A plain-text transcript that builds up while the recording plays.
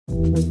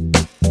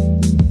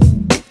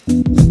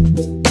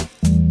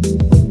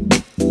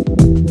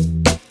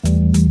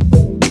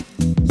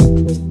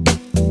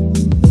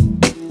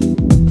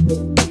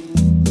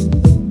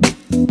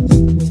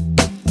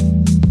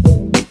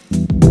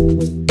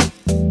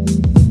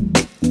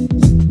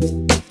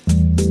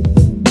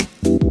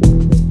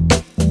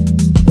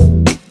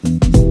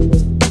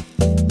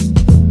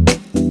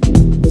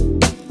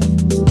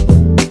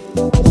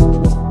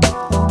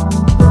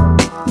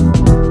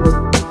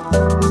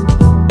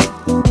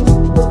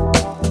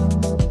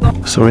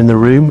So we're in the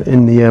room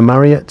in the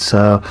Marriott.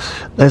 So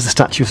there's the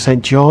statue of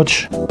St.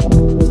 George.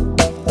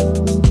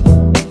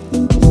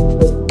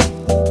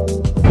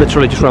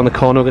 Literally just around the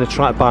corner, we're going to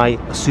try to buy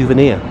a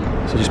souvenir.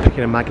 So just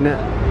picking a magnet.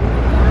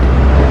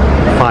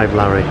 5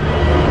 Larry.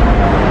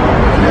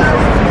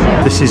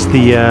 This is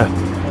the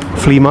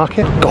flea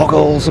market.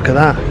 Goggles, look at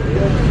that.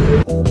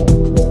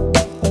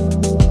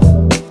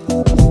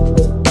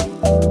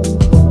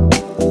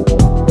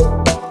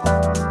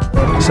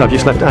 So I've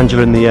just left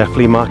Angela in the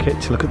flea market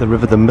to look at the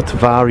river, the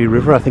Mtvari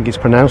River, I think it's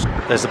pronounced.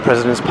 There's the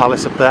President's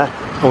Palace up there,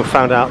 and we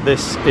found out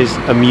this is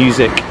a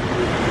music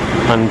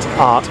and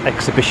art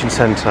exhibition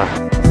centre.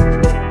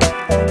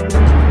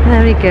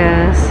 There he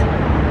goes.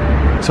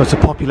 So it's a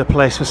popular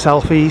place for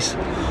selfies,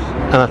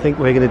 and I think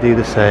we're going to do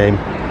the same.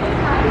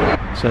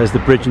 So there's the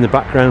bridge in the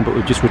background, but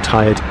we've just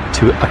retired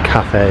to a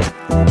cafe.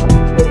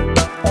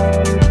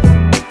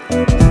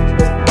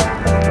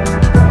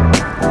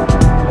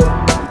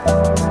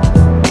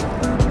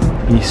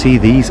 You see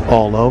these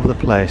all over the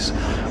place.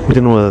 We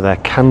don't know whether they're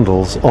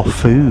candles or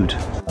food.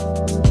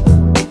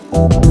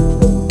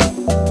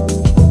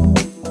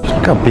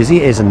 Look how busy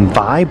it is and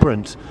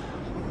vibrant.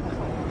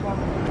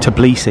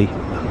 Tbilisi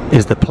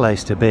is the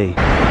place to be.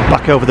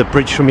 Back over the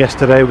bridge from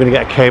yesterday, we're going to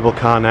get a cable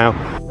car now.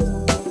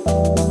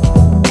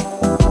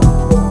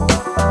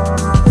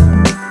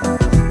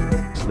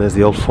 So there's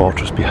the old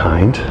fortress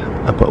behind,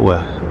 but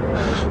we're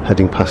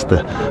heading past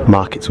the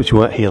markets which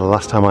weren't here the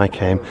last time I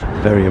came.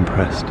 Very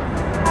impressed.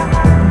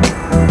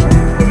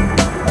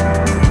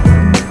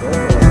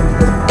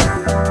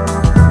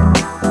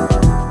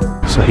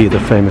 So here are the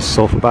famous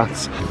sulphur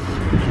baths.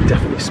 You can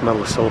definitely smell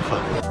the sulphur.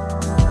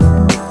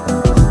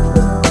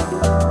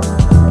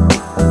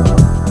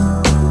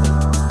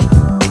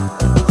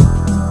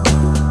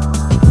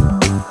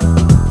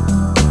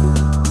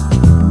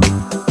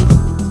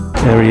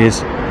 There he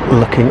is,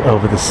 looking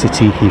over the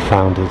city he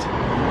founded.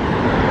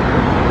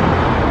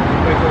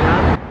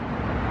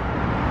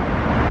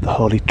 The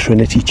Holy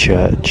Trinity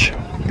Church.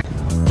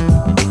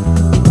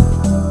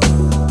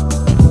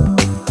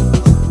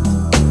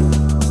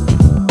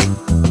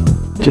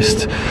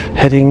 Just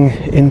heading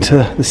into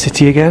the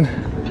city again.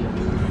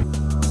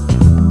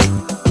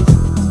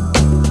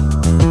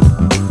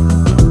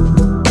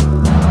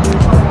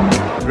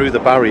 Through the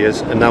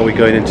barriers, and now we're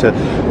going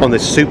on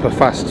this super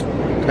fast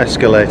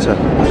escalator.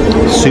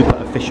 Super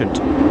efficient.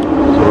 So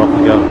we're off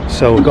we go.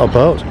 So we've got a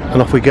boat and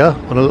off we go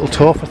on a little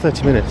tour for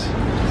 30 minutes.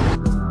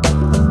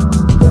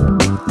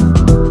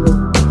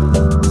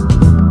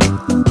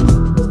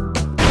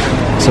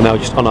 So now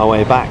just on our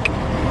way back.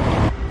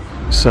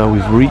 So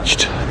we've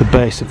reached the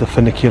base of the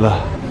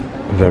funicular.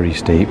 Very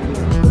steep.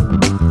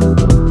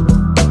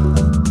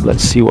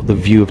 Let's see what the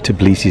view of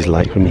Tbilisi is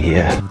like from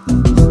here.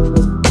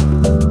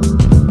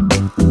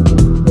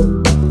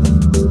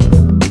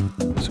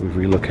 So we've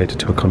relocated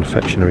to a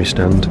confectionery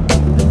stand.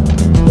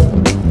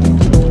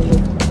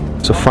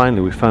 So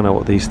finally we found out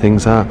what these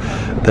things are.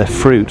 They're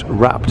fruit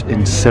wrapped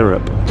in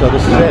syrup. So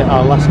this is it,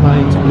 our last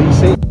night in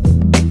Tbilisi.